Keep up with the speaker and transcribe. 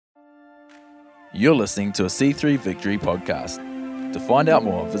You're listening to a C3 Victory podcast. To find out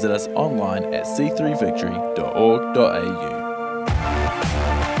more, visit us online at c3victory.org.au.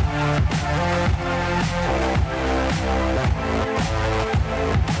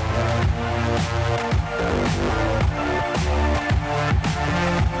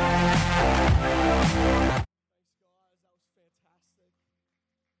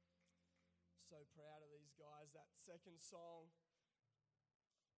 Proud of these guys. That second song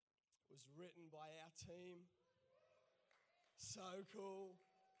was written by our team. So cool.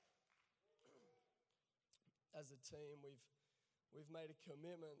 As a team, we've made a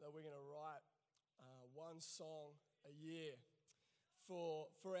commitment that we're going to write one song a year for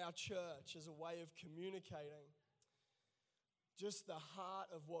our church as a way of communicating just the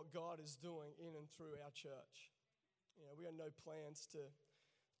heart of what God is doing in and through our church. You know, we have no plans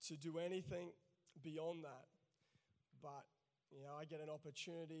to do anything beyond that, but I get an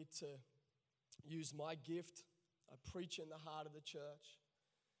opportunity to use my gift. I preach in the heart of the church,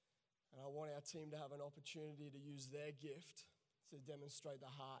 and I want our team to have an opportunity to use their gift to demonstrate the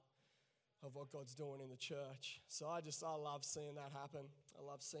heart of what God's doing in the church. So I love seeing that happen. I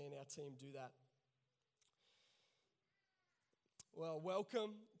love seeing our team do that. Well,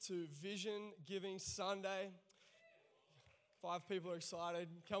 welcome to Vision Giving Sunday. 5 people are excited.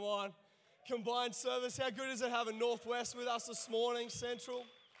 Come on. Combined service. How good is it having Northwest with us this morning, Central?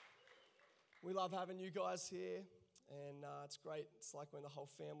 We love having you guys here, and it's great. It's like when the whole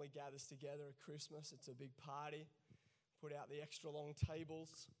family gathers together at Christmas. It's a big party. Put out the extra long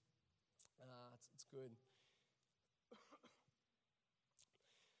tables. It's good.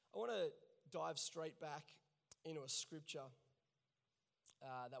 I want to dive straight back into a scripture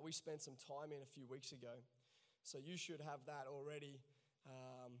that we spent some time in a few weeks ago. So you should have that already.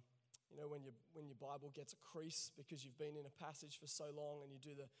 When your Bible gets a crease because you've been in a passage for so long, and you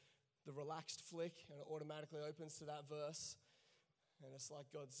do the relaxed flick and it automatically opens to that verse, and it's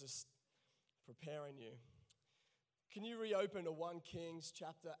like God's just preparing you. Can you reopen to 1 Kings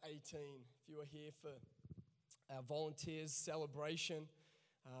chapter 18? If you were here for our volunteers celebration,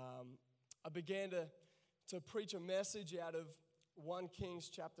 I began to preach a message out of 1 Kings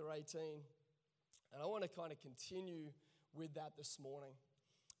chapter 18, and I want to kind of continue with that this morning.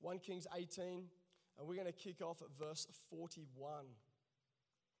 1 Kings 18, and we're going to kick off at verse 41.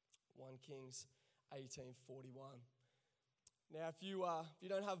 1 Kings 18:41. Now, if you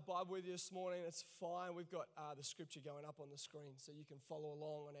don't have a Bible with you this morning, it's fine. We've got the scripture going up on the screen, so you can follow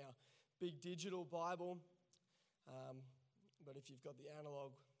along on our big digital Bible. But if you've got the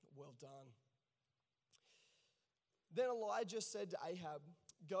analog, well done. Then Elijah said to Ahab,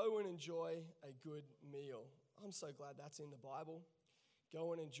 "Go and enjoy a good meal." I'm so glad that's in the Bible.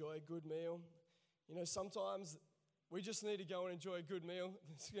 Go and enjoy a good meal. Sometimes we just need to go and enjoy a good meal.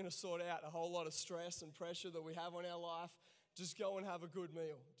 It's going to sort out a whole lot of stress and pressure that we have on our life. Just go and have a good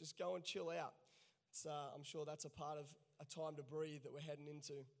meal. Just go and chill out. I'm sure that's a part of a time to breathe that we're heading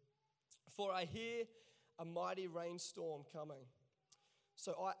into. For I hear a mighty rainstorm coming.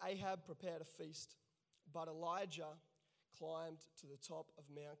 So Ahab prepared a feast, but Elijah climbed to the top of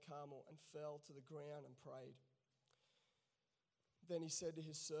Mount Carmel and fell to the ground and prayed. Then he said to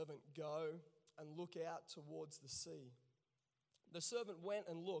his servant, "Go and look out towards the sea." The servant went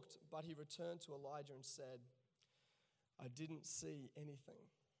and looked, but he returned to Elijah and said, "I didn't see anything."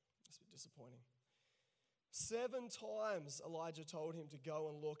 That's a bit disappointing. 7 times Elijah told him to go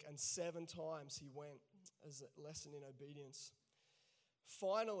and look, and 7 times he went, as a lesson in obedience.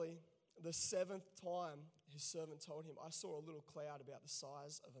 Finally, the 7th time, his servant told him, "I saw a little cloud about the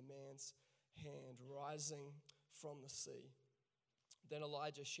size of a man's hand rising from the sea." Then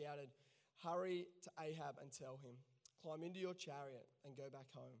Elijah shouted, "Hurry to Ahab and tell him, climb into your chariot and go back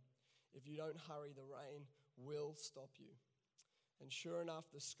home. If you don't hurry, the rain will stop you." And sure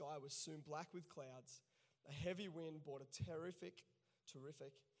enough, the sky was soon black with clouds. A heavy wind brought a terrific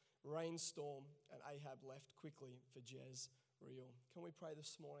rainstorm, and Ahab left quickly for Jezreel. Can we pray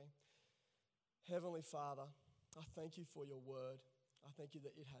this morning? Heavenly Father, I thank you for your word. I thank you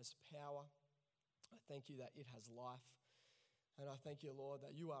that it has power. I thank you that it has life. And I thank you, Lord,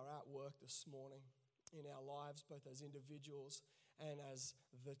 that you are at work this morning in our lives, both as individuals and as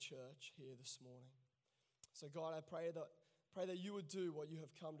the church here this morning. So God, I pray that you would do what you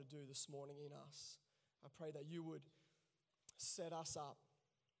have come to do this morning in us. I pray that you would set us up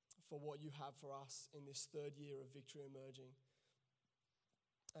for what you have for us in this 3rd year of Victory Emerging.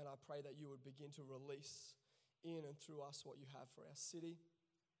 And I pray that you would begin to release in and through us what you have for our city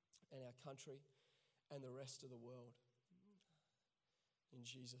and our country and the rest of the world. In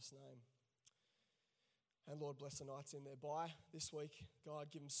Jesus' name. And Lord, bless the nights in their by this week.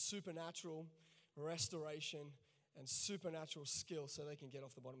 God, give them supernatural restoration, and supernatural skill so they can get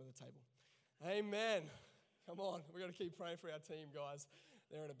off the bottom of the table. Amen. Come on, we've got to keep praying for our team, guys.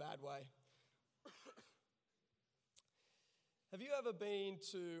 They're in a bad way. Have you ever been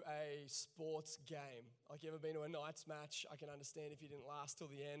to a sports game? Like, you ever been to a Knights match? I can understand if you didn't last till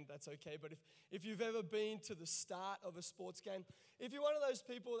the end, that's okay. But if you've ever been to the start of a sports game, if you're one of those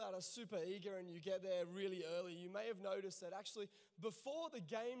people that are super eager and you get there really early, you may have noticed that actually before the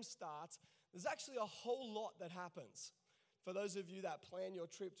game starts, there's actually a whole lot that happens. For those of you that plan your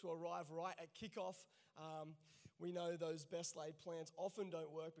trip to arrive right at kickoff, we know those best laid plans often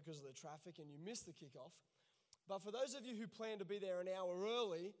don't work because of the traffic and you miss the kickoff. But for those of you who plan to be there an hour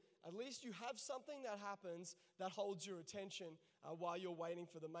early, at least you have something that happens that holds your attention while you're waiting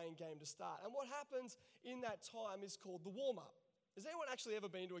for the main game to start. And what happens in that time is called the warm-up. Has anyone actually ever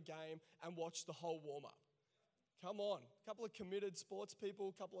been to a game and watched the whole warm-up? Come on. A couple of committed sports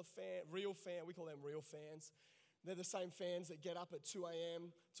people, a couple of real fans. We call them real fans. They're the same fans that get up at 2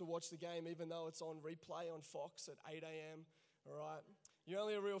 a.m. to watch the game, even though it's on replay on Fox at 8 a.m. All right? You're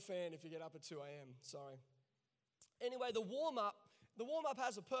only a real fan if you get up at 2 a.m. Sorry. Anyway, the warm-up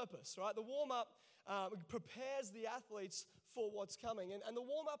has a purpose, right? The warm-up prepares the athletes for what's coming. And the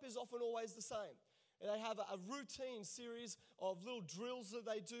warm-up is often always the same. They have a routine series of little drills that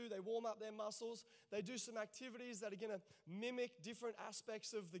they do. They warm up their muscles. They do some activities that are going to mimic different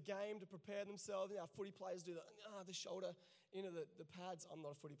aspects of the game to prepare themselves. You know, footy players do the shoulder into the pads. I'm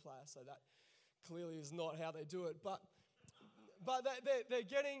not a footy player, so that clearly is not how they do it. But they're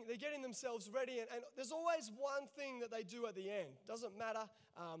getting themselves ready, and there's always one thing that they do at the end. Doesn't matter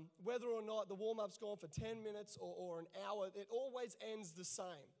whether or not the warm-up's gone for 10 minutes or an hour. It always ends the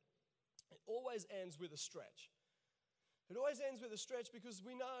same. It always ends with a stretch. It always ends with a stretch because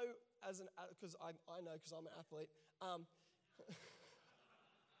we know, because I know because I'm an athlete.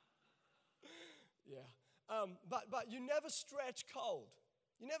 But you never stretch cold.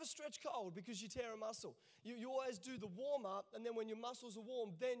 You never stretch cold because you tear a muscle. You always do the warm-up, and then when your muscles are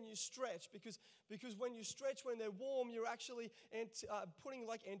warm, then you stretch. Because when you stretch when they're warm, you're actually putting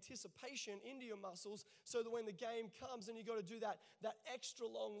like anticipation into your muscles so that when the game comes and you've got to do that extra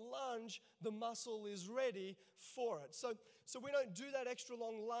long lunge, the muscle is ready for it. So we don't do that extra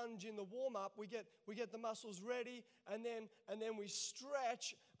long lunge in the warm-up. We get the muscles ready, and then we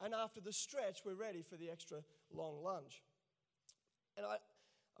stretch, and after the stretch, we're ready for the extra long lunge. And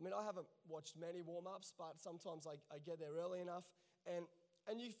I haven't watched many warm-ups, but sometimes I get there early enough, and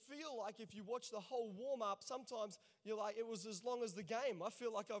you feel like if you watch the whole warm-up, sometimes you're like, it was as long as the game. I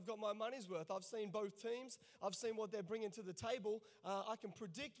feel like I've got my money's worth. I've seen both teams. I've seen what they're bringing to the table. I can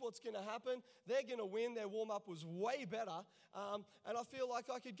predict what's going to happen. They're going to win. Their warm-up was way better, and I feel like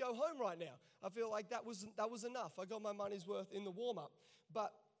I could go home right now. I feel like that was enough. I got my money's worth in the warm-up.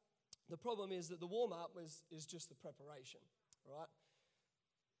 But the problem is that the warm-up is just the preparation, right?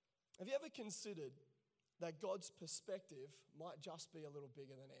 Have you ever considered that God's perspective might just be a little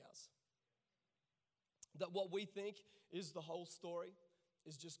bigger than ours? That what we think is the whole story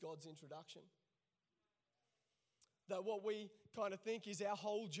is just God's introduction? That what we kind of think is our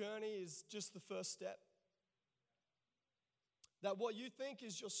whole journey is just the first step? That what you think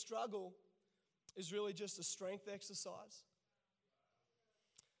is your struggle is really just a strength exercise?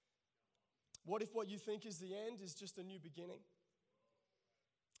 What if what you think is the end is just a new beginning?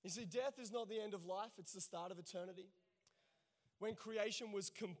 You see, death is not the end of life, it's the start of eternity. When creation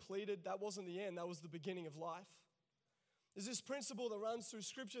was completed, that wasn't the end, that was the beginning of life. There's this principle that runs through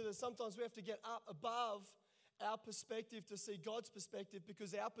Scripture that sometimes we have to get up above our perspective to see God's perspective,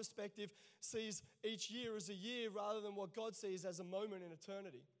 because our perspective sees each year as a year rather than what God sees as a moment in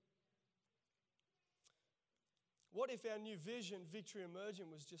eternity. What if our new vision, Victory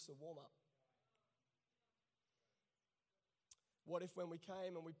Emerging, was just a warm-up? What if when we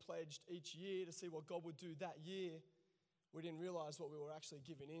came and we pledged each year to see what God would do that year, we didn't realize what we were actually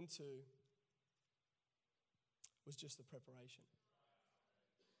giving into was just the preparation?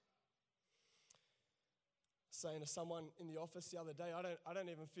 Saying to someone in the office the other day, I don't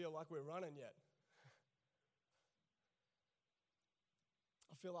even feel like we're running yet.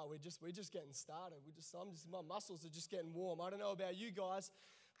 I feel like we're just getting started. My muscles are just getting warm. I don't know about you guys,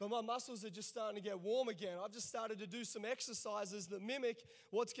 but my muscles are just starting to get warm again. I've just started to do some exercises that mimic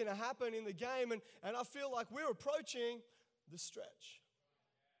what's going to happen in the game, and I feel like we're approaching the stretch.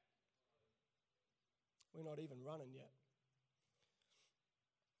 We're not even running yet.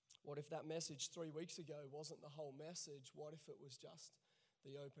 What if that message 3 weeks ago wasn't the whole message? What if it was just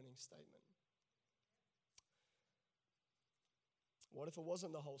the opening statement? What if it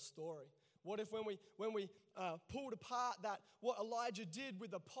wasn't the whole story? What if when we pulled apart that what Elijah did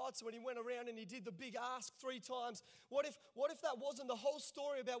with the pots when he went around and he did the big ask 3 times? What if that wasn't the whole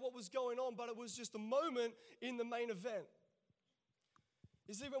story about what was going on, but it was just a moment in the main event?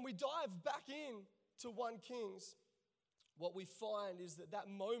 You see, when we dive back in to 1 Kings, what we find is that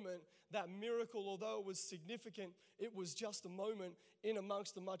moment, that miracle, although it was significant, it was just a moment in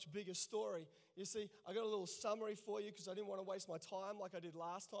amongst a much bigger story. You see, I got a little summary for you because I didn't want to waste my time like I did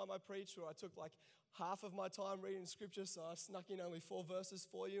last time I preached, where I took like half of my time reading scripture, so I snuck in only 4 verses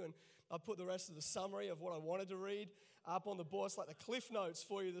for you, and I put the rest of the summary of what I wanted to read up on the board. It's like the cliff notes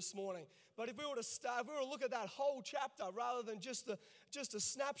for you this morning. But if we were to look at that whole chapter rather than just a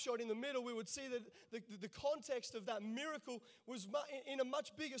snapshot in the middle, we would see that the context of that miracle was in a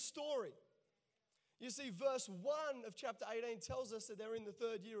much bigger story. You see, verse 1 of chapter 18 tells us that they're in the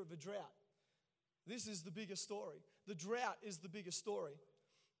 3rd year of a drought. This is the bigger story. The drought is the bigger story.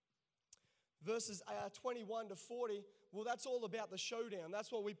 Verses 21 to 40, well, that's all about the showdown.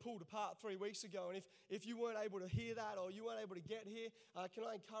 That's what we pulled apart 3 weeks ago. And if you weren't able to hear that or you weren't able to get here, can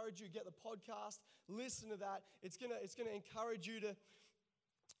I encourage you to get the podcast, listen to that. It's gonna encourage you to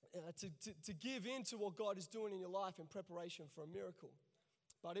give in to what God is doing in your life in preparation for a miracle.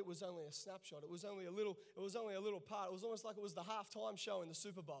 But it was only a snapshot. It was only a little part. It was almost like it was the halftime show in the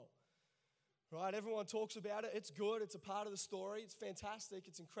Super Bowl. Right? Everyone talks about it. It's good. It's a part of the story. It's fantastic.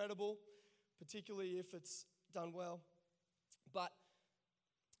 It's incredible, particularly if it's done well. But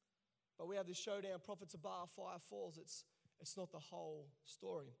we have this showdown. Prophets of Baal, fire falls. It's not the whole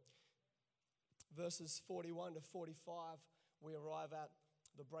story. Verses 41 to 45, we arrive at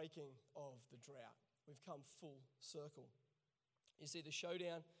the breaking of the drought. We've come full circle. You see, the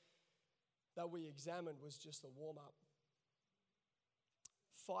showdown that we examined was just a warm-up.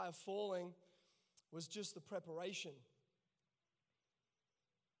 Fire falling was just the preparation.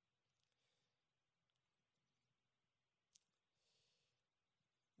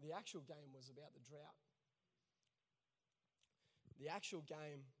 The actual game was about the drought. The actual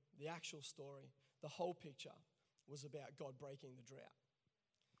game, the actual story, the whole picture was about God breaking the drought.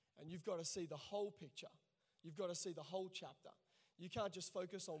 And you've got to see the whole picture. You've got to see the whole chapter. You can't just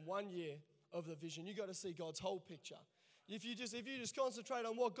focus on 1 year of the vision. You've got to see God's whole picture. If you just concentrate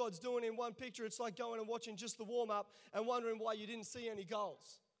on what God's doing in one picture, it's like going and watching just the warm-up and wondering why you didn't see any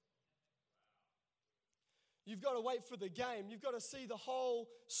goals. You've got to wait for the game. You've got to see the whole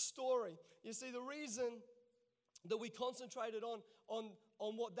story. You see, the reason that we concentrated on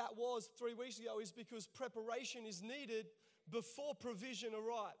what that was 3 weeks ago is because preparation is needed before provision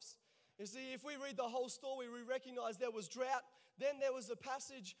arrives. You see, if we read the whole story, we recognize there was drought. Then there was a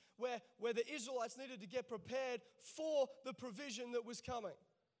passage where the Israelites needed to get prepared for the provision that was coming.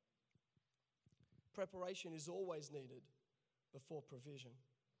 Preparation is always needed before provision.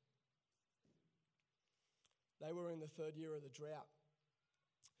 They were in the 3rd year of the drought.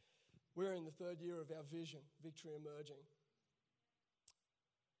 We're in the 3rd year of our vision, victory emerging.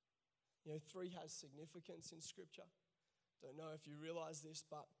 You know, 3 has significance in Scripture. Don't know if you realize this,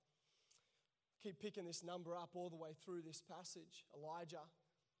 but keep picking this number up all the way through this passage. Elijah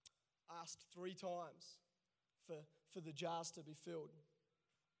asked 3 times for the jars to be filled.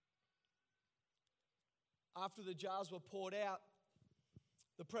 After the jars were poured out,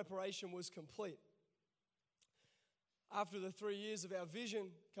 the preparation was complete. After the 3 years of our vision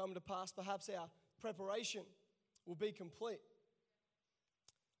come to pass, perhaps our preparation will be complete.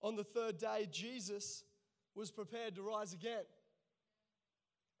 On the 3rd day, Jesus was prepared to rise again.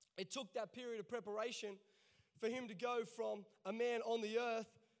 It took that period of preparation for him to go from a man on the earth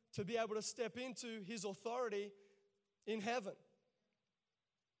to be able to step into his authority in heaven.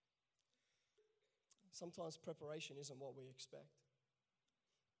 Sometimes preparation isn't what we expect.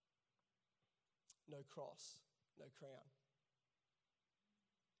 No cross, no crown.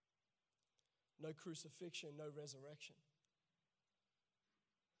 No crucifixion, no resurrection.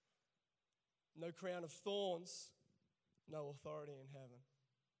 No crown of thorns, no authority in heaven.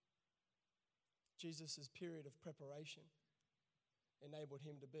 Jesus' period of preparation enabled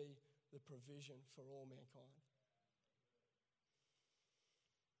him to be the provision for all mankind.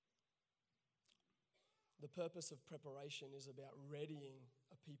 The purpose of preparation is about readying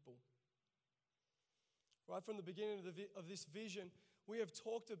a people. Right from the beginning of this vision, we have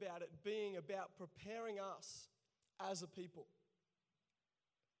talked about it being about preparing us as a people.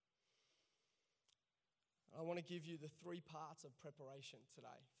 I want to give you the 3 parts of preparation today,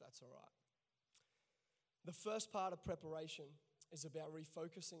 if that's all right. The first part of preparation is about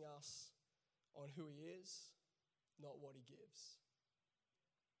refocusing us on who he is, not what he gives.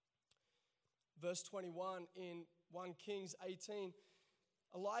 Verse 21 in 1 Kings 18,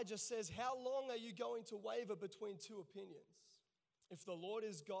 Elijah says, how long are you going to waver between two opinions? If the Lord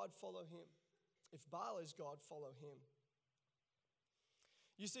is God, follow him. If Baal is God, follow him.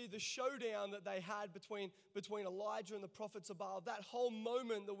 You see, the showdown that they had between Elijah and the prophets of Baal, that whole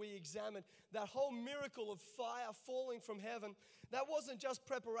moment that we examined, that whole miracle of fire falling from heaven, that wasn't just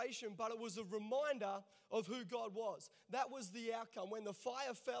preparation, but it was a reminder of who God was. That was the outcome. When the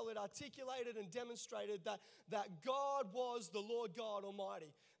fire fell, it articulated and demonstrated that God was the Lord God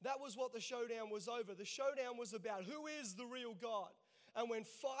Almighty. That was what the showdown was over. The showdown was about who is the real God. And when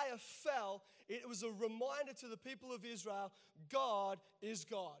fire fell, it was a reminder to the people of Israel, God is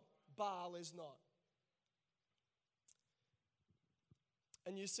God, Baal is not.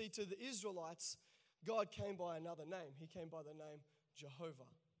 And you see, to the Israelites, God came by another name. He came by the name Jehovah.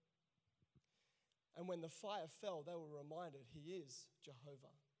 And when the fire fell, they were reminded he is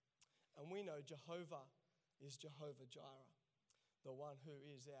Jehovah. And we know Jehovah is Jehovah Jireh, the one who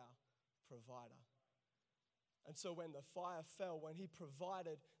is our provider. And so when the fire fell, when he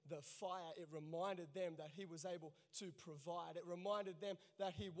provided the fire, it reminded them that he was able to provide. It reminded them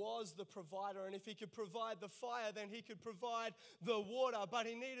that he was the provider. And if he could provide the fire, then he could provide the water. But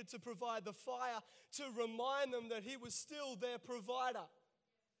he needed to provide the fire to remind them that he was still their provider.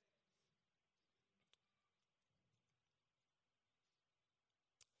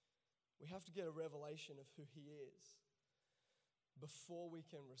 We have to get a revelation of who he is before we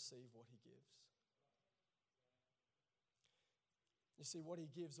can receive what he gives. You see, what he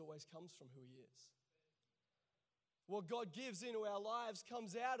gives always comes from who he is. What God gives into our lives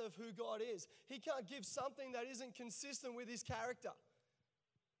comes out of who God is. He can't give something that isn't consistent with his character.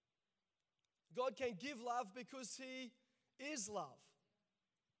 God can give love because he is love.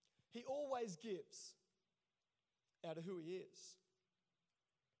 He always gives out of who he is.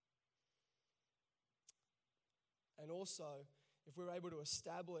 And also, if we're able to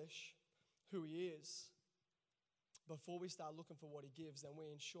establish who he is, before we start looking for what he gives, then we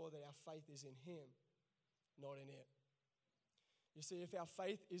ensure that our faith is in him, not in it. You see, if our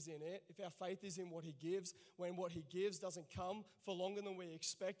faith is in it, if our faith is in what he gives, when what he gives doesn't come for longer than we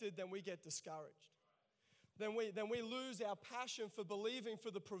expected, then we get discouraged. Then we lose our passion for believing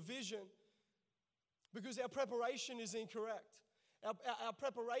for the provision because our preparation is incorrect. Our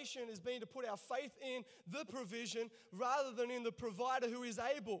preparation is being to put our faith in the provision rather than in the provider who is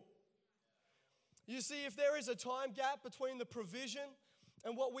able. You see, if there is a time gap between the provision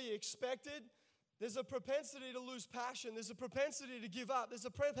and what we expected, there's a propensity to lose passion. There's a propensity to give up. There's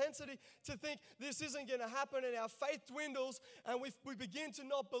a propensity to think this isn't going to happen, and our faith dwindles, and we begin to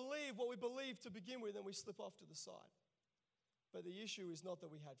not believe what we believed to begin with, and we slip off to the side. But the issue is not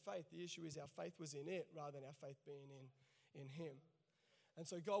that we had faith. The issue is our faith was in it rather than our faith being in him. And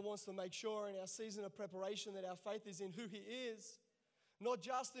so God wants to make sure in our season of preparation that our faith is in who he is, not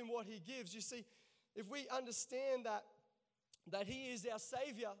just in what he gives. You see, if we understand that he is our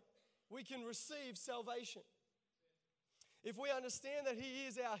Savior, we can receive salvation. If we understand that he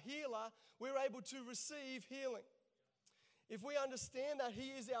is our healer, we're able to receive healing. If we understand that he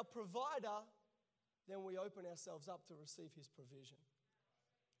is our provider, then we open ourselves up to receive his provision.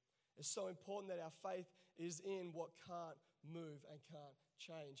 It's so important that our faith is in what can't move and can't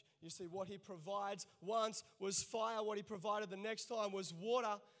change. You see, what he provides once was fire. What he provided the next time was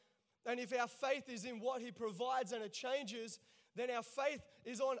water. And if our faith is in what he provides and it changes, then our faith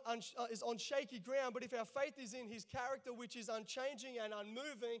is on shaky ground. But if our faith is in his character, which is unchanging and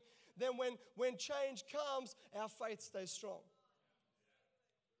unmoving, then when change comes, our faith stays strong.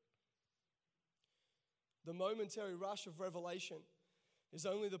 The momentary rush of revelation is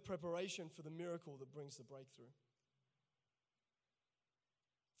only the preparation for the miracle that brings the breakthrough.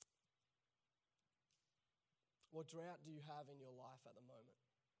 What drought do you have in your life at the moment?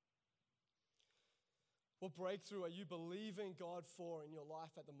 What breakthrough are you believing God for in your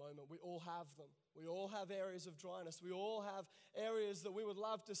life at the moment? We all have them. We all have areas of dryness. We all have areas that we would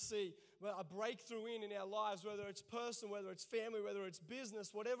love to see a breakthrough in our lives, whether it's personal, whether it's family, whether it's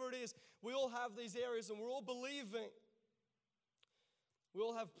business, whatever it is. We all have these areas and we're all believing. We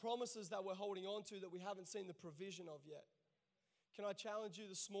all have promises that we're holding on to that we haven't seen the provision of yet. Can I challenge you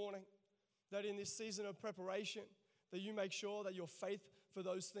this morning that in this season of preparation, that you make sure that your faith for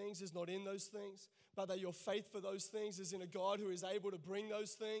those things is not in those things, but that your faith for those things is in a God who is able to bring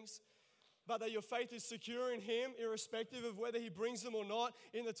those things, but that your faith is secure in him, irrespective of whether he brings them or not,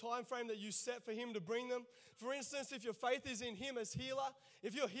 in the time frame that you set for him to bring them. For instance, if your faith is in him as healer,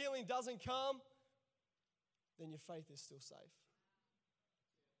 if your healing doesn't come, then your faith is still safe.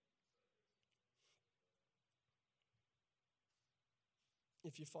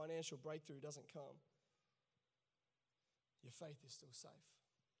 If your financial breakthrough doesn't come, your faith is still safe.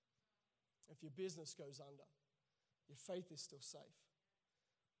 if your business goes under, your faith is still safe.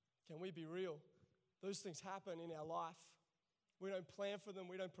 Can we be real? Those things happen in our life. We don't plan for them.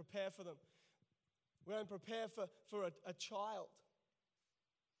 We don't prepare for them. We don't prepare for a child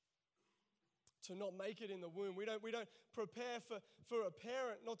to not make it in the womb. We don't prepare for a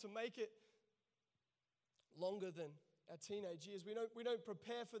parent not to make it longer than our teenage years. We don't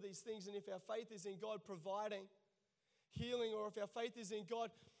prepare for these things. And if our faith is in God providing healing, or if our faith is in God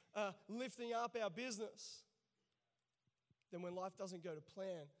lifting up our business, then when life doesn't go to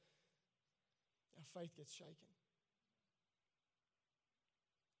plan, our faith gets shaken.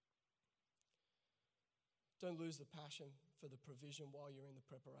 Don't lose the passion for the provision while you're in the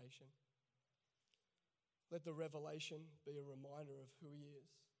preparation. Let the revelation be a reminder of who He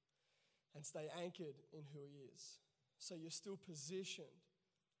is, and stay anchored in who He is, so you're still positioned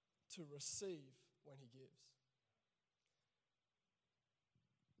to receive when He gives.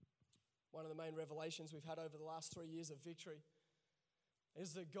 One of the main revelations we've had over the last 3 years of Victory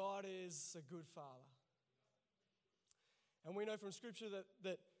is that God is a good Father. And we know from Scripture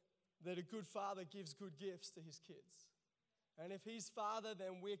that a good father gives good gifts to his kids. And if He's Father,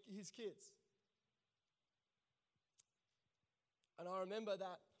 then we're His kids. And I remember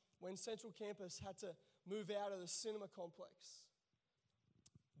that when Central Campus had to move out of the cinema complex,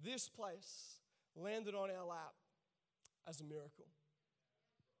 this place landed on our lap as a miracle.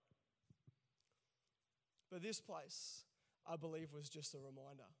 But this place, I believe, was just a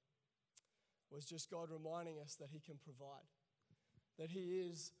reminder. Was just God reminding us that He can provide, that He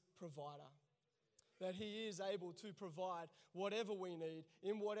is provider, that He is able to provide whatever we need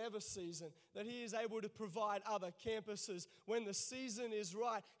in whatever season, that He is able to provide other campuses when the season is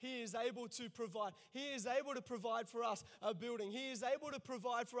right. He is able to provide. He is able to provide for us a building. He is able to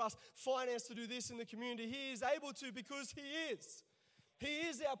provide for us finance to do this in the community. He is able to, because He is. He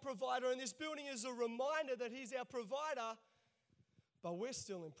is our provider, and this building is a reminder that He's our provider, but we're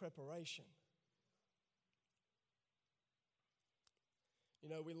still in preparation. You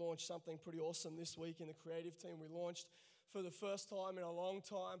know, we launched something pretty awesome this week in the creative team. We launched for the first time in a long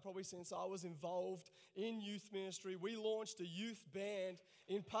time, probably since I was involved in youth ministry. We launched a youth band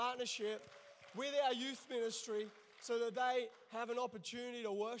in partnership with our youth ministry so that they have an opportunity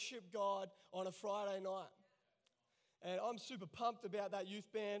to worship God on a Friday night. And I'm super pumped about that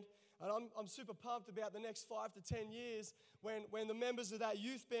youth band. And I'm super pumped about the next 5 to 10 years when the members of that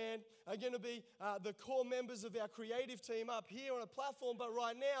youth band are going to be the core members of our creative team up here on a platform. But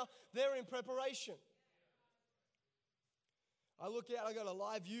right now, they're in preparation. I look out, I got a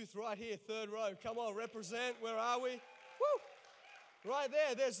live youth right here, third row. Come on, represent. Where are we? Woo! Right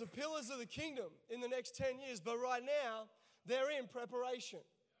there, there's the pillars of the kingdom in the next 10 years. But right now, they're in preparation.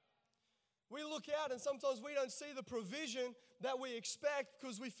 We look out and sometimes we don't see the provision that we expect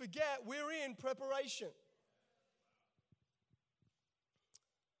because we forget we're in preparation.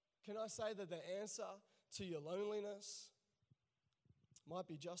 Can I say that the answer to your loneliness might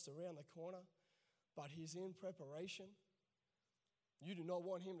be just around the corner, but He's in preparation? You do not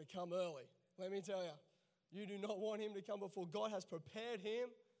want Him to come early. Let me tell you, you do not want Him to come before. God has prepared Him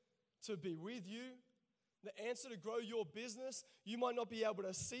to be with you. The answer to grow your business, you might not be able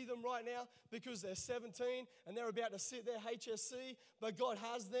to see them right now because they're 17 and they're about to sit their HSC, but God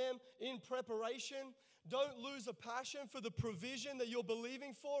has them in preparation. Don't lose a passion for the provision that you're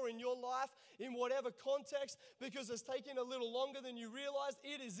believing for in your life, in whatever context, because it's taking a little longer than you realized.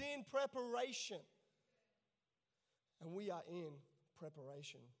 It is in preparation. And we are in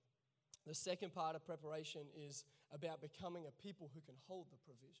preparation. The second part of preparation is about becoming a people who can hold the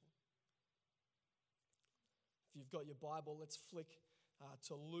provision. If you've got your Bible, let's flick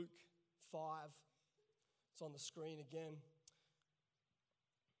to Luke 5. It's on the screen again.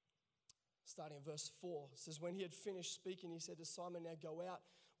 Starting in verse 4. It says, when He had finished speaking, He said to Simon, now go out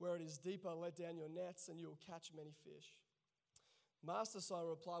where it is deeper, let down your nets, and you will catch many fish. Master, Simon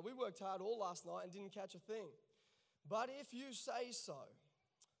replied, we worked hard all last night and didn't catch a thing. But if you say so,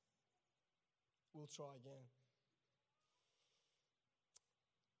 we'll try again.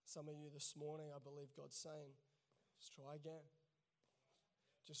 Some of you this morning, I believe God's saying, just try again.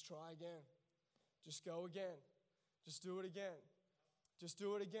 Just try again. Just go again. Just do it again. Just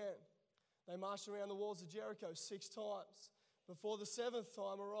do it again. They marched around the walls of Jericho 6 times before the 7th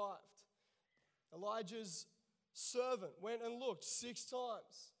time arrived. Elijah's servant went and looked 6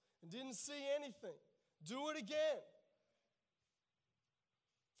 times and didn't see anything. Do it again.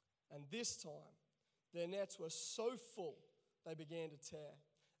 And this time, their nets were so full, they began to tear.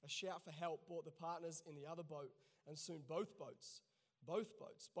 A shout for help brought the partners in the other boat, and soon both campuses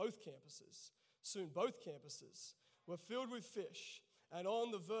were filled with fish and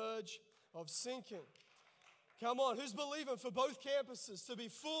on the verge of sinking. Come on, who's believing for both campuses to be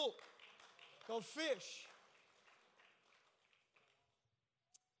full of fish?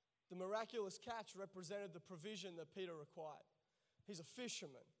 The miraculous catch represented the provision that Peter required. He's a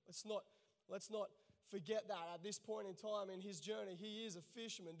fisherman. Let's not forget that at this point in time in his journey. He is a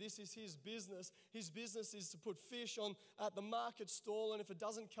fisherman. This is his business. His business is to put fish on at the market stall, and if it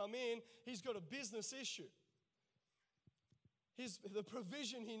doesn't come in, he's got a business issue. The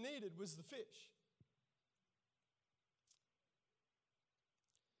provision he needed was the fish.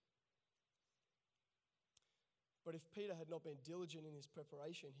 But if Peter had not been diligent in his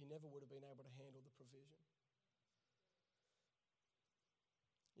preparation, he never would have been able to handle the provision.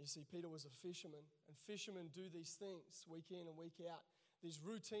 You see, Peter was a fisherman, and fishermen do these things week in and week out. These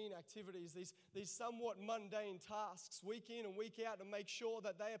routine activities, these somewhat mundane tasks week in and week out to make sure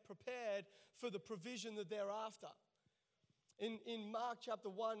that they are prepared for the provision that they're after. In Mark chapter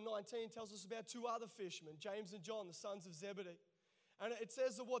 1:19 tells us about two other fishermen, James and John, the sons of Zebedee. And it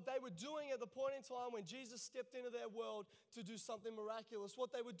says that what they were doing at the point in time when Jesus stepped into their world to do something miraculous,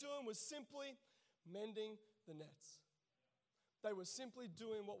 what they were doing was simply mending the nets. They were simply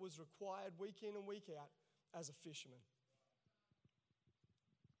doing what was required week in and week out as a fisherman.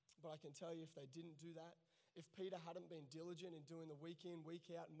 But I can tell you, if they didn't do that, if Peter hadn't been diligent in doing the week in, week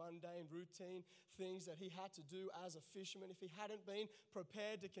out, mundane, routine things that he had to do as a fisherman, if he hadn't been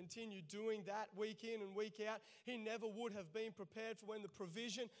prepared to continue doing that week in and week out, he never would have been prepared for when the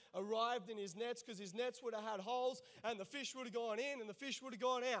provision arrived in his nets, because his nets would have had holes and the fish would have gone in and the fish would have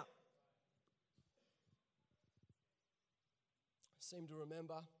gone out. I seem to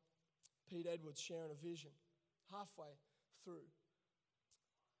remember Pete Edwards sharing a vision halfway through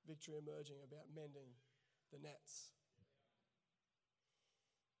Victory Emerging about mending the nets.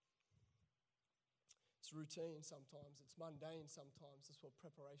 It's routine sometimes, it's mundane sometimes. That's what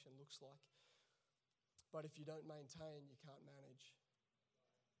preparation looks like. But if you don't maintain, you can't manage.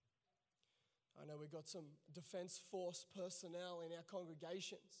 I know we've got some Defence Force personnel in our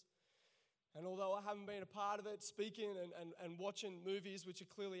congregations. And although I haven't been a part of it, speaking and watching movies which are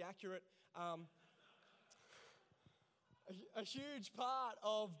clearly accurate, a huge part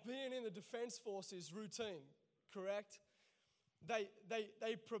of being in the Defence Force is routine, correct? They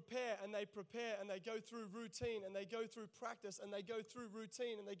prepare and they prepare and they go through routine and they go through practice and they go through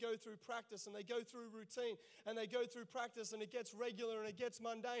routine and they go through practice and they go through routine and they go through practice, and it gets regular and it gets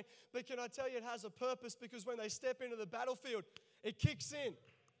mundane. But can I tell you, it has a purpose, because when they step into the battlefield, it kicks in.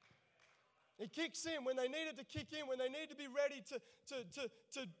 It kicks in when they need it to kick in, when they need to be ready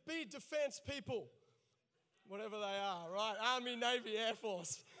to be defense people. Whatever they are, right? Army, Navy, Air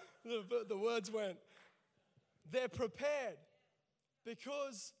Force. The words went. They're prepared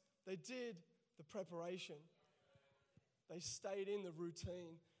because they did the preparation. They stayed in the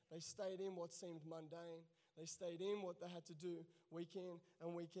routine. They stayed in what seemed mundane. They stayed in what they had to do week in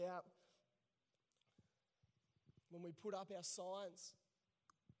and week out. When we put up our signs,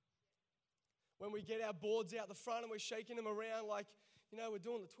 when we get our boards out the front and we're shaking them around like, we're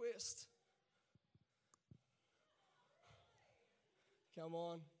doing the twist. Come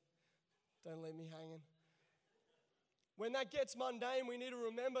on, don't leave me hanging. When that gets mundane, we need to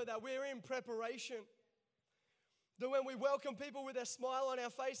remember that we're in preparation. That when we welcome people with a smile on our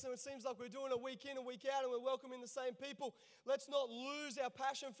face and it seems like we're doing a week in and week out and we're welcoming the same people, let's not lose our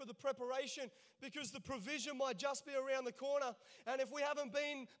passion for the preparation, because the provision might just be around the corner. And if we haven't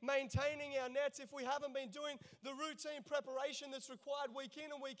been maintaining our nets, if we haven't been doing the routine preparation that's required week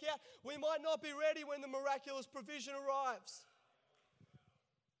in and week out, we might not be ready when the miraculous provision arrives.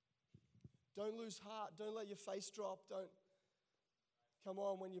 Don't lose heart. Don't let your face drop. Come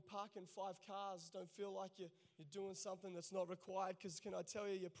on, when you're parking 5 cars, don't feel like you're doing something that's not required, because can I tell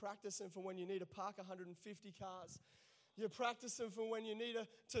you, you're practicing for when you need to park 150 cars. You're practicing for when you need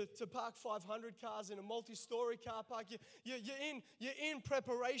to park 500 cars in a multi-story car park. You're in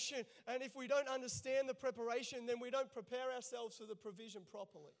preparation, and if we don't understand the preparation, then we don't prepare ourselves for the provision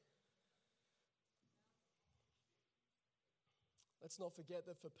properly. Let's not forget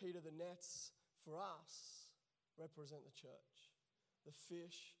that for Peter, the nets for us represent the church. The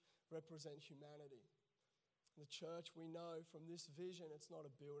fish represent humanity. The church, we know from this vision, it's not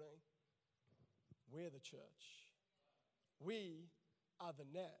a building. We're the church. We are the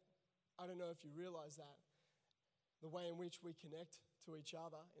net. I don't know if you realize that. The way in which we connect to each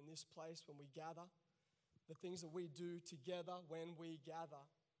other in this place when we gather, the things that we do together when we gather,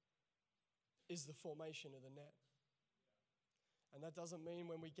 is the formation of the net. And that doesn't mean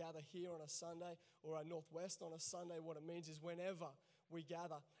when we gather here on a Sunday or at Northwest on a Sunday. What it means is whenever we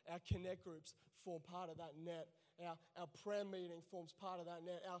gather, our connect groups form part of that net, Our prayer meeting forms part of that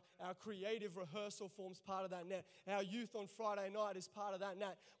net. Our creative rehearsal forms part of that net. Our youth on Friday night is part of that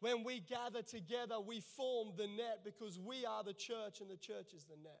net. When we gather together, we form the net because we are the church and the church is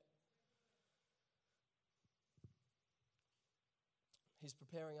the net. He's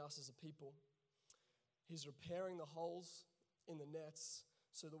preparing us as a people. He's repairing the holes in the nets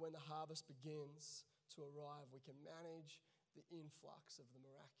so that when the harvest begins to arrive, we can manage the influx of the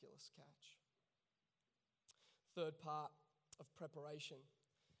miraculous catch. Third part of preparation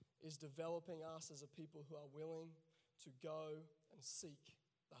is developing us as a people who are willing to go and seek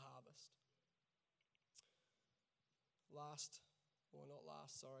the harvest.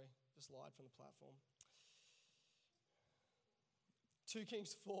 Just lied from the platform. 2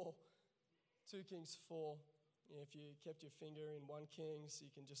 Kings 4. If you kept your finger in 1 Kings, you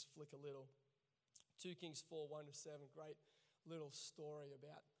can just flick a little. 2 Kings 4, 1-7, great little story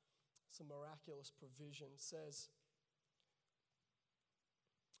about some miraculous provision. It says,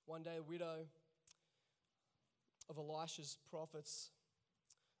 one day a widow of Elisha's prophets,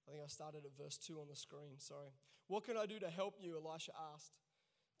 I think I started at verse 2 on the screen, sorry. What can I do to help you, Elisha asked.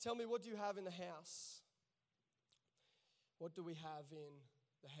 Tell me, what do you have in the house? What do we have in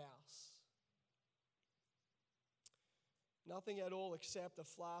the house? Nothing at all except a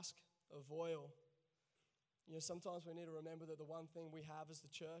flask of oil. You know, sometimes we need to remember that the one thing we have as the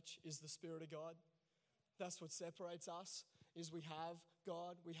church is the Spirit of God. That's what separates us, is we have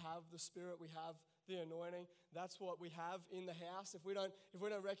God, we have the Spirit, we have the anointing. That's what we have in the house. If we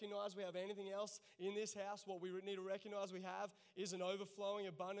don't recognize we have anything else in this house, what we need to recognize we have is an overflowing,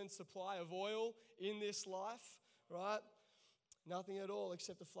 abundant supply of oil in this life, right? Nothing at all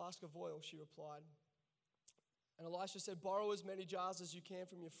except a flask of oil, she replied. And Elisha said, borrow as many jars as you can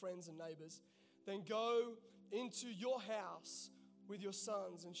from your friends and neighbors. Then go into your house with your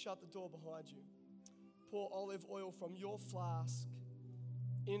sons and shut the door behind you. Pour olive oil from your flask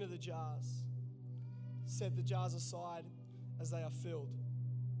into the jars. Set the jars aside as they are filled.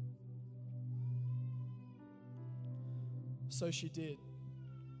 So she did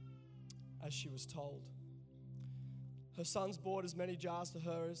as she was told. Her sons brought as many jars to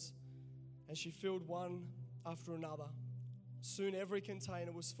hers, and she filled one after another. Soon every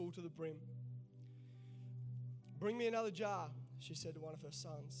container was full to the brim. Bring me another jar, she said to one of her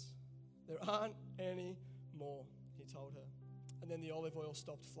sons. There aren't any more, he told her. And then the olive oil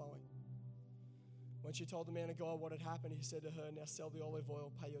stopped flowing. When she told the man of God what had happened, he said to her, now sell the olive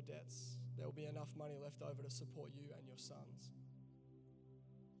oil, pay your debts. There will be enough money left over to support you and your sons.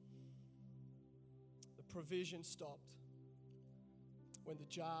 The provision stopped when the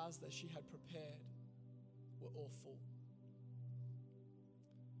jars that she had prepared were all full.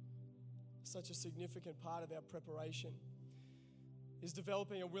 Such a significant part of our preparation is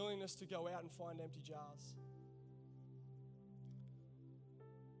developing a willingness to go out and find empty jars.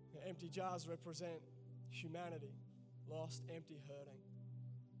 Empty jars represent humanity, lost, empty, hurting,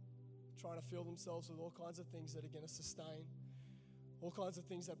 trying to fill themselves with all kinds of things that are going to sustain, all kinds of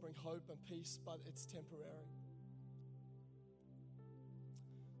things that bring hope and peace, but it's temporary.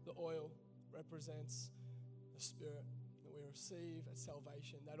 The oil represents the Spirit that we receive at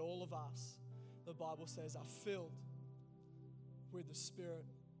salvation, that all of us, the Bible says, are filled with the Spirit.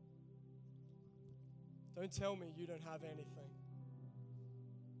 Don't tell me you don't have anything.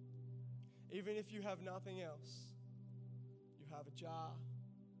 Even if you have nothing else, you have a jar,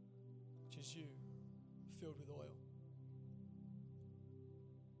 which is you, filled with oil.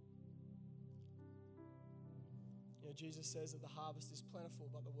 You know, Jesus says that the harvest is plentiful,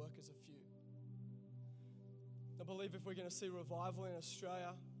 but the workers are few. I believe if we're going to see revival in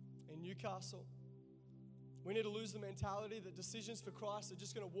Australia, in Newcastle, we need to lose the mentality that decisions for Christ are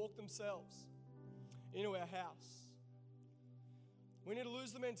just going to walk themselves into our house. We need to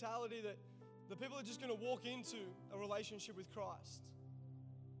lose the mentality that the people are just going to walk into a relationship with Christ.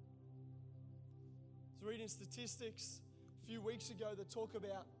 I was reading statistics a few weeks ago that talk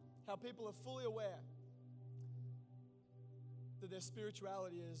about how people are fully aware that their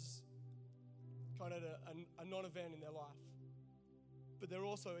spirituality is kind of a non-event in their life. But they're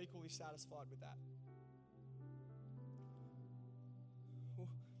also equally satisfied with that.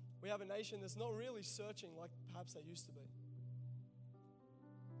 We have a nation that's not really searching like perhaps they used to be.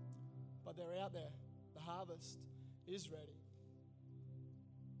 But they're out there. The harvest is ready.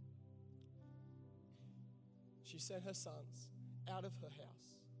 She sent her sons out of her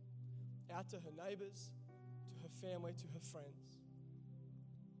house, out to her neighbors, to her family, to her friends,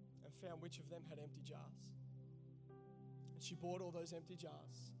 and found which of them had empty jars. And she brought all those empty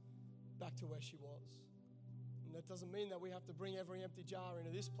jars back to where she was. And that doesn't mean that we have to bring every empty jar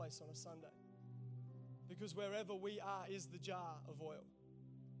into this place on a Sunday. Because wherever we are is the jar of oil.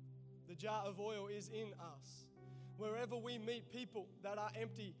 The jar of oil is in us. Wherever we meet people that are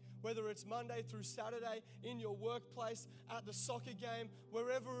empty, whether it's Monday through Saturday, in your workplace, at the soccer game,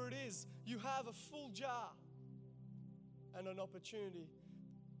 wherever it is, you have a full jar and an opportunity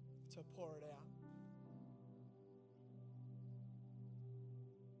to pour it out.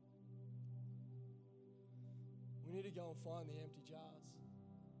 We need to go and find the empty jars.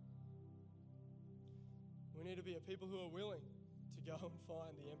 We need to be a people who are willing to go and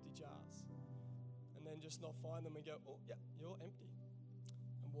find the empty jars and then just not find them and go, oh, yeah, you're empty,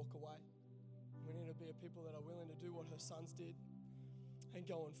 and walk away. We need to be a people that are willing to do what her sons did and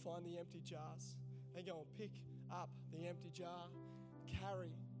go and find the empty jars and go and pick up the empty jar,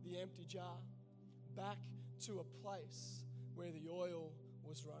 carry the empty jar back to a place where the oil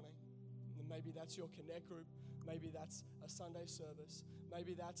was running. And maybe that's your connect group. Maybe that's a Sunday service.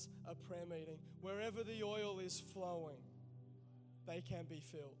 Maybe that's a prayer meeting. Wherever the oil is flowing, they can be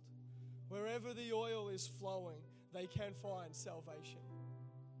filled. Wherever the oil is flowing, they can find salvation.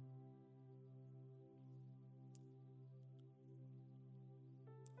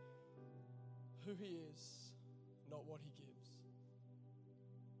 Who He is, not what He gives.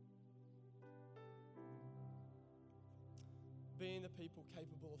 Being the people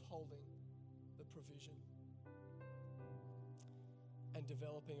capable of holding the provision and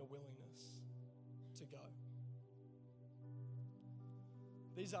developing a willingness to go.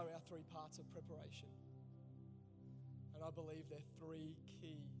 These are our 3 parts of preparation. And I believe they're 3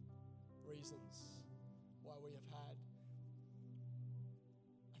 key reasons why we have had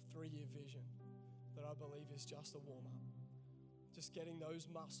a 3-year vision that I believe is just a warm-up. Just getting those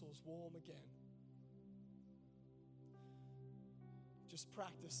muscles warm again. Just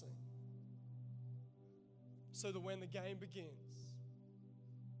practicing. So that when the game begins,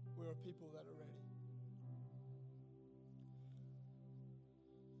 we're a people that are ready.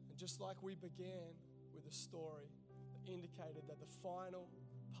 And just like we began with a story that indicated that the final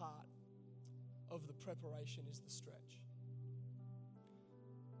part of the preparation is the stretch,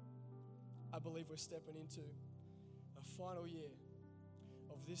 I believe we're stepping into a final year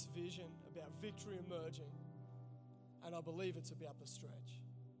of this vision about victory emerging, and I believe it's about the stretch.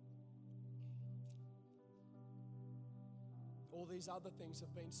 All these other things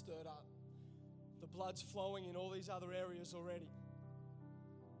have been stirred up. The blood's flowing in all these other areas already.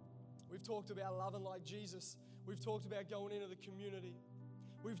 We've talked about loving like Jesus. We've talked about going into the community.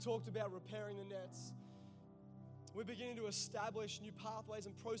 We've talked about repairing the nets. We're beginning to establish new pathways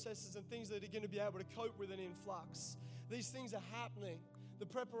and processes and things that are going to be able to cope with an influx. These things are happening. The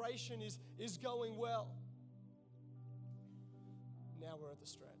preparation is going well. Now we're at the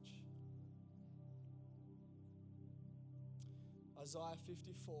stretch. Isaiah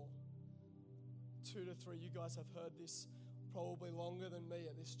 54, 2 to 3. You guys have heard this probably longer than me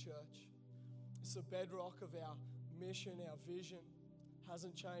at this church. It's the bedrock of our mission, our vision.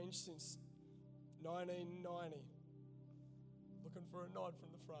 Hasn't changed since 1990. Looking for a nod from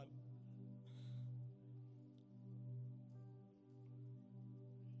the front.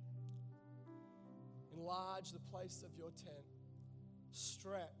 Enlarge the place of your tent.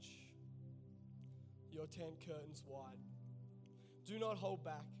 Stretch your tent curtains wide. Do not hold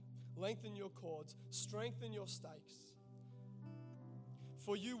back. Lengthen your cords. Strengthen your stakes.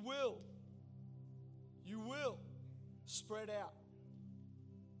 For you will spread out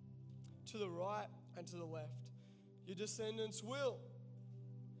to the right and to the left. Your descendants will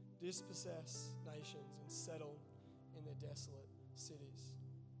dispossess nations and settle in their desolate cities.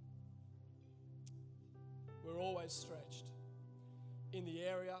 We're always stretched in the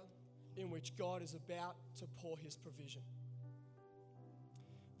area in which God is about to pour His provision.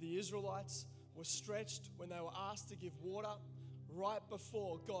 The Israelites were stretched when they were asked to give water right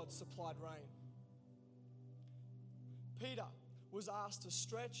before God supplied rain. Peter was asked to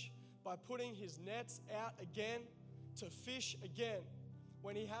stretch by putting his nets out again to fish again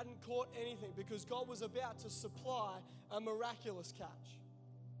when he hadn't caught anything because God was about to supply a miraculous catch.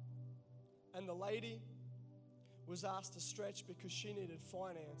 And the lady was asked to stretch because she needed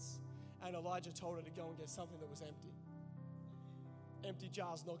finance, and Elijah told her to go and get something that was empty. Empty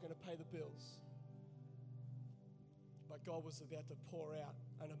jar's not going to pay the bills. But God was about to pour out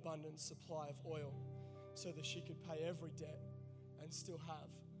an abundant supply of oil so that she could pay every debt and still have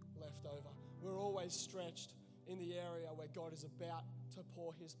left over. We're always stretched in the area where God is about to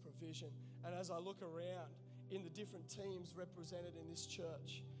pour His provision. And as I look around in the different teams represented in this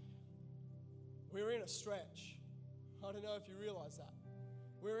church, we're in a stretch. I don't know if you realize that.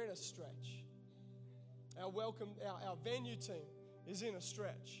 We're in a stretch. Our venue team is in a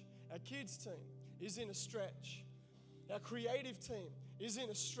stretch. Our kids team is in a stretch. Our creative team is in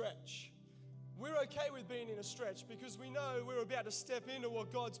a stretch. We're okay with being in a stretch because we know we're about to step into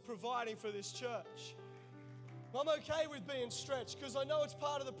what God's providing for this church. I'm okay with being stretched because I know it's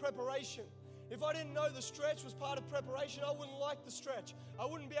part of the preparation. If I didn't know the stretch was part of preparation, I wouldn't like the stretch. I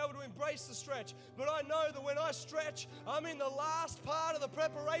wouldn't be able to embrace the stretch. But I know that when I stretch, I'm in the last part of the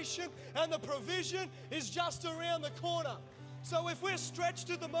preparation and the provision is just around the corner. So if we're stretched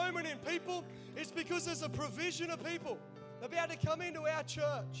at the moment in people, it's because there's a provision of people about to come into our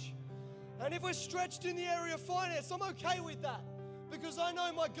church. And if we're stretched in the area of finance, I'm okay with that because I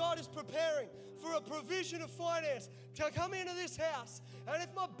know my God is preparing for a provision of finance to come into this house. And if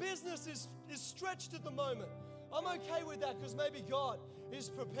my business is stretched at the moment, I'm okay with that because maybe God is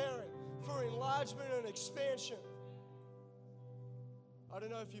preparing for enlargement and expansion. I don't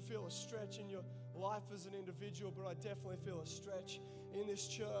know if you feel a stretch in your life as an individual, but I definitely feel a stretch in this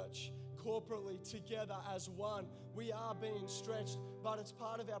church. Corporately, together as one, we are being stretched, but it's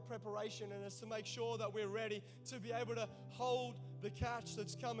part of our preparation, and it's to make sure that we're ready to be able to hold the catch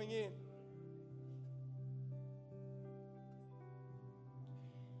that's coming in.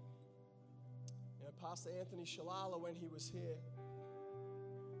 You know, Pastor Anthony Shalala, when he was here,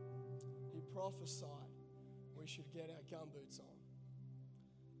 he prophesied we should get our gumboots on,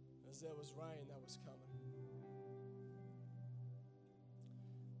 as there was rain that was coming.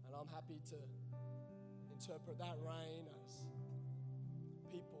 And I'm happy to interpret that rain as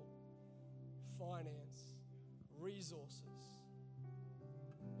people, finance, resources.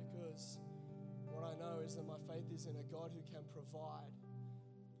 Because what I know is that my faith is in a God who can provide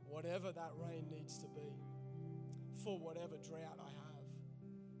whatever that rain needs to be for whatever drought I have.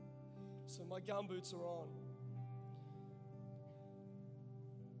 So my gumboots are on.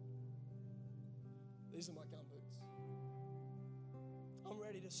 These are my gumboots. I'm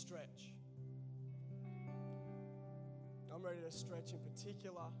ready to stretch. I'm ready to stretch in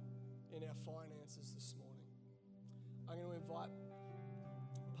particular in our finances this morning. I'm going to invite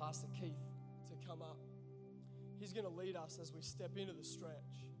Pastor Keith to come up. He's going to lead us as we step into the stretch.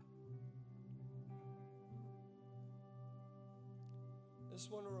 I just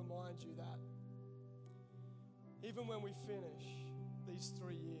want to remind you that even when we finish these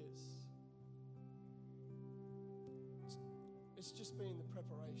 3 years, it's just been the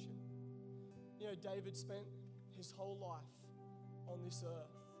preparation. You know, David spent his whole life on this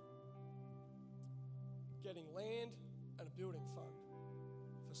earth getting land and a building fund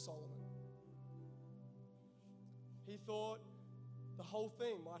for Solomon. He thought the whole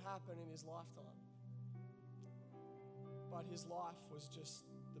thing might happen in his lifetime, but his life was just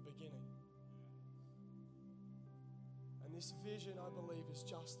the beginning. And this vision, I believe, is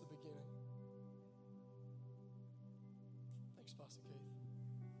just the beginning. Thanks, Pastor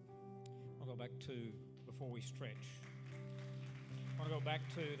Keith. I'll go back to, before we stretch, I want to go back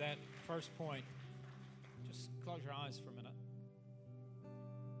to that first point. Just close your eyes for a minute.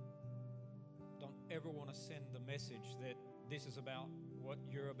 Don't ever want to send the message that this is about what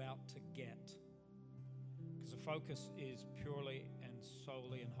you're about to get. Because the focus is purely and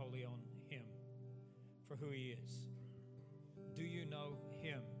solely and wholly on Him, for who He is. Do you know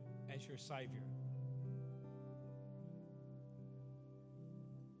Him as your Savior?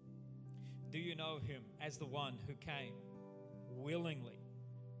 Do you know Him as the one who came willingly,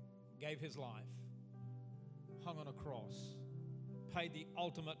 gave His life, hung on a cross, paid the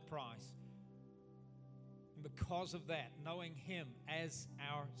ultimate price? And because of that, knowing Him as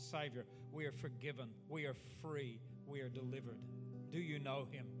our Savior, we are forgiven, we are free, we are delivered. Do you know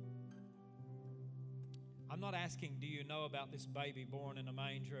Him? I'm not asking, do you know about this baby born in a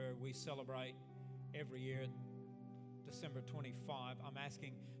manger we celebrate every year, December 25? I'm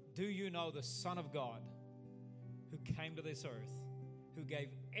asking, do you know the Son of God who came to this earth, who gave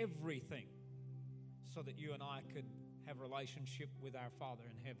everything so that you and I could have a relationship with our Father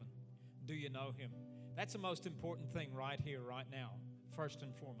in heaven? Do you know Him? That's the most important thing right here, right now, first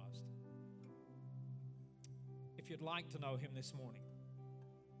and foremost. If you'd like to know Him this morning,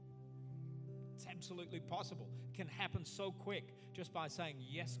 it's absolutely possible. It can happen so quick just by saying,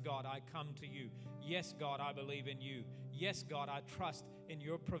 yes, God, I come to you. Yes, God, I believe in you. Yes, God, I trust in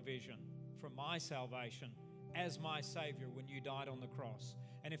your provision for my salvation as my Savior when you died on the cross.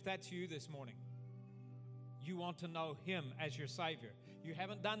 And if that's you this morning, you want to know Him as your Savior. You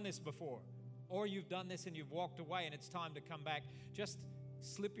haven't done this before, or you've done this and you've walked away and it's time to come back. Just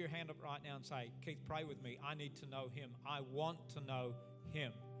slip your hand up right now and say, Keith, pray with me. I need to know Him. I want to know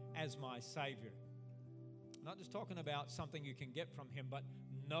Him as my Savior. I'm not just talking about something you can get from Him, but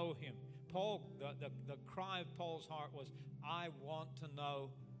know Him. Paul, the cry of Paul's heart was, I want to know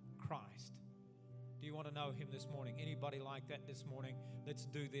Christ. Do you want to know Him this morning? Anybody like that this morning? Let's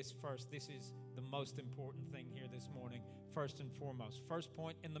do this first. This is the most important thing here this morning, first and foremost. First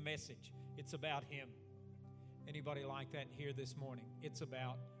point in the message, it's about Him. Anybody like that here this morning? It's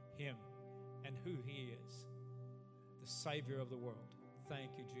about Him and who He is, the Savior of the world. Thank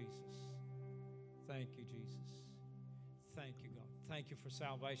you, Jesus. Thank you, Jesus. Thank you, God. Thank you for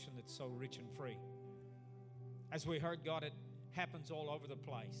salvation that's so rich and free. As we heard, God, it happens all over the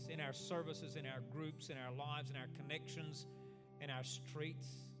place, in our services, in our groups, in our lives, in our connections, in our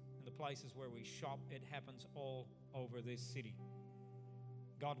streets, in the places where we shop. It happens all over this city.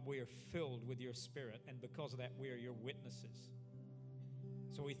 God, we are filled with your Spirit, and because of that, we are your witnesses.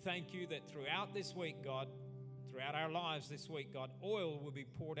 So we thank you that throughout this week, God, throughout our lives this week, God, oil will be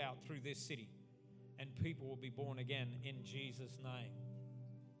poured out through this city, and people will be born again in Jesus' name.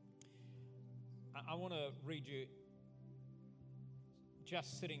 I want to read you,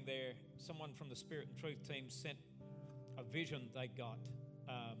 just sitting there, someone from the Spirit and Truth team sent a vision they got.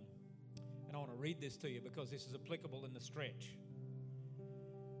 And I want to read this to you because this is applicable in the stretch.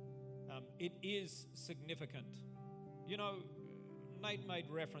 It is significant. You know, Nate made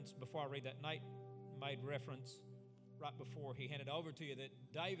reference, before I read that, Nate made reference right before he handed over to you that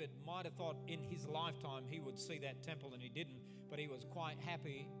David might have thought in his lifetime he would see that temple, and he didn't, but he was quite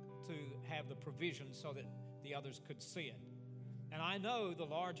happy to have the provision so that the others could see it. And I know the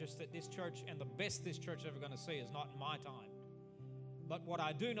largest that this church and the best this church is ever going to see is not in my time. But what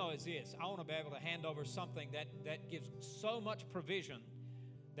I do know is this: I want to be able to hand over something that gives so much provision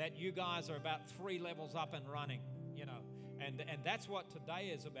that you guys are about 3 levels up and running, you know. And that's what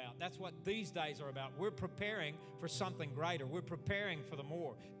today is about. That's what these days are about. We're preparing for something greater. We're preparing for the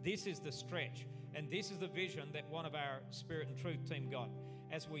more. This is the stretch. And this is the vision that one of our Spirit and Truth team got.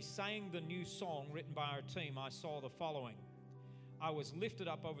 As we sang the new song written by our team, I saw the following. I was lifted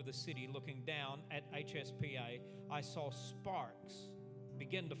up over the city looking down at HSPA. I saw sparks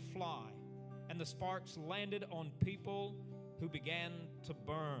begin to fly, and the sparks landed on people who began to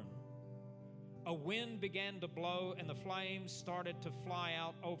burn. A wind began to blow, and the flames started to fly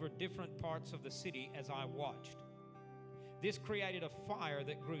out over different parts of the city as I watched. This created a fire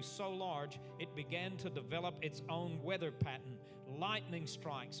that grew so large it began to develop its own weather pattern. Lightning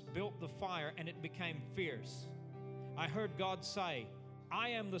strikes built the fire, and it became fierce. I heard God say, I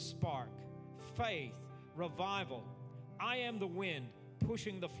am the spark, faith, revival. I am the wind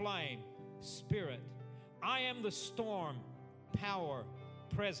pushing the flame, Spirit. I am the storm, power,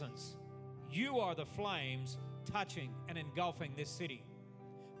 presence. You are the flames touching and engulfing this city.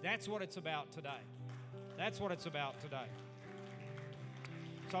 That's what it's about today. That's what it's about today.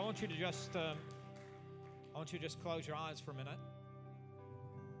 So I want you to just close your eyes for a minute.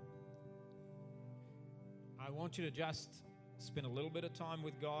 I want you to just spend a little bit of time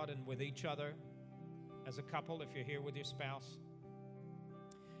with God and with each other as a couple if you're here with your spouse.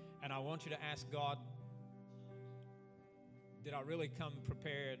 And I want you to ask God, did I really come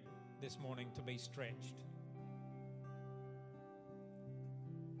prepared this morning to be stretched?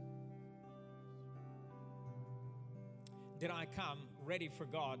 Did I come ready for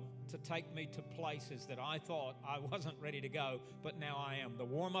God to take me to places that I thought I wasn't ready to go, but now I am? The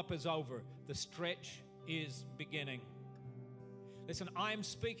warm-up is over. The stretch is beginning. Listen, I'm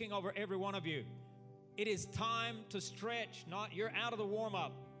speaking over every one of you. It is time to stretch, not you're out of the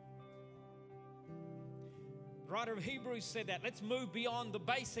warm-up. The writer of Hebrews said that. Let's move beyond the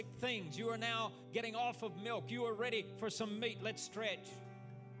basic things. You are now getting off of milk. You are ready for some meat. Let's stretch.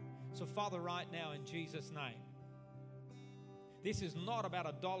 So, Father, right now in Jesus' name, this is not about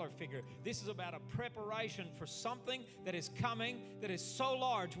a dollar figure. This is about a preparation for something that is coming that is so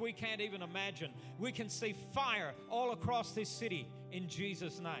large we can't even imagine. We can see fire all across this city in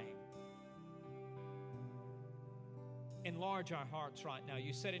Jesus' name. Enlarge our hearts right now.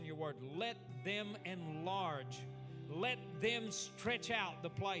 You said in your word, let them enlarge. Let them stretch out the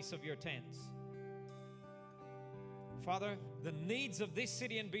place of your tents. Father, the needs of this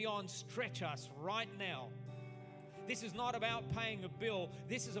city and beyond stretch us right now. This is not about paying a bill.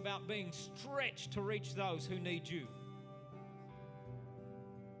 This is about being stretched to reach those who need you.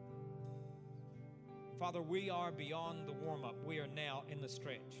 Father, we are beyond the warm-up. We are now in the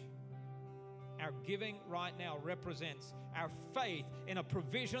stretch. Our giving right now represents our faith in a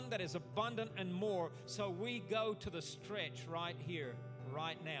provision that is abundant and more. So we go to the stretch right here,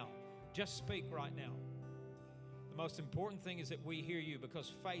 right now. Just speak right now. The most important thing is that we hear you,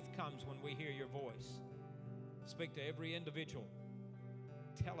 because faith comes when we hear your voice. Speak to every individual.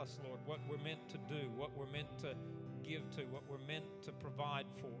 Tell us, Lord, what we're meant to do, what we're meant to give to, what we're meant to provide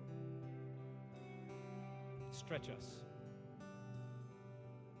for. Stretch us.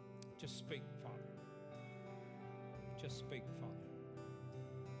 Just speak, Father. Just speak, Father.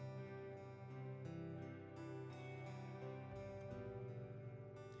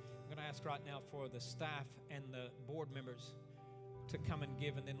 I'm going to ask right now for the staff and the board members to come and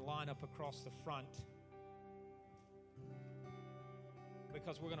give, and then line up across the front,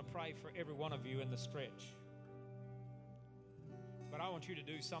 because we're going to pray for every one of you in the stretch. But I want you to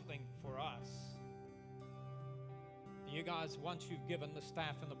do something for us. You guys, once you've given, the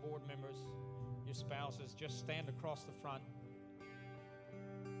staff and the board members, your spouses, just stand across the front.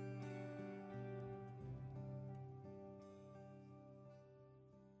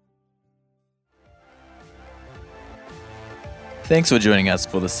 Thanks for joining us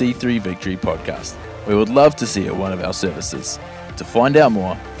for the C3 Victory podcast. We would love to see you at one of our services. To find out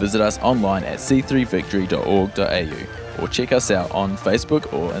more, visit us online at c3victory.org.au or check us out on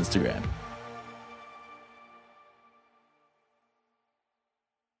Facebook or Instagram.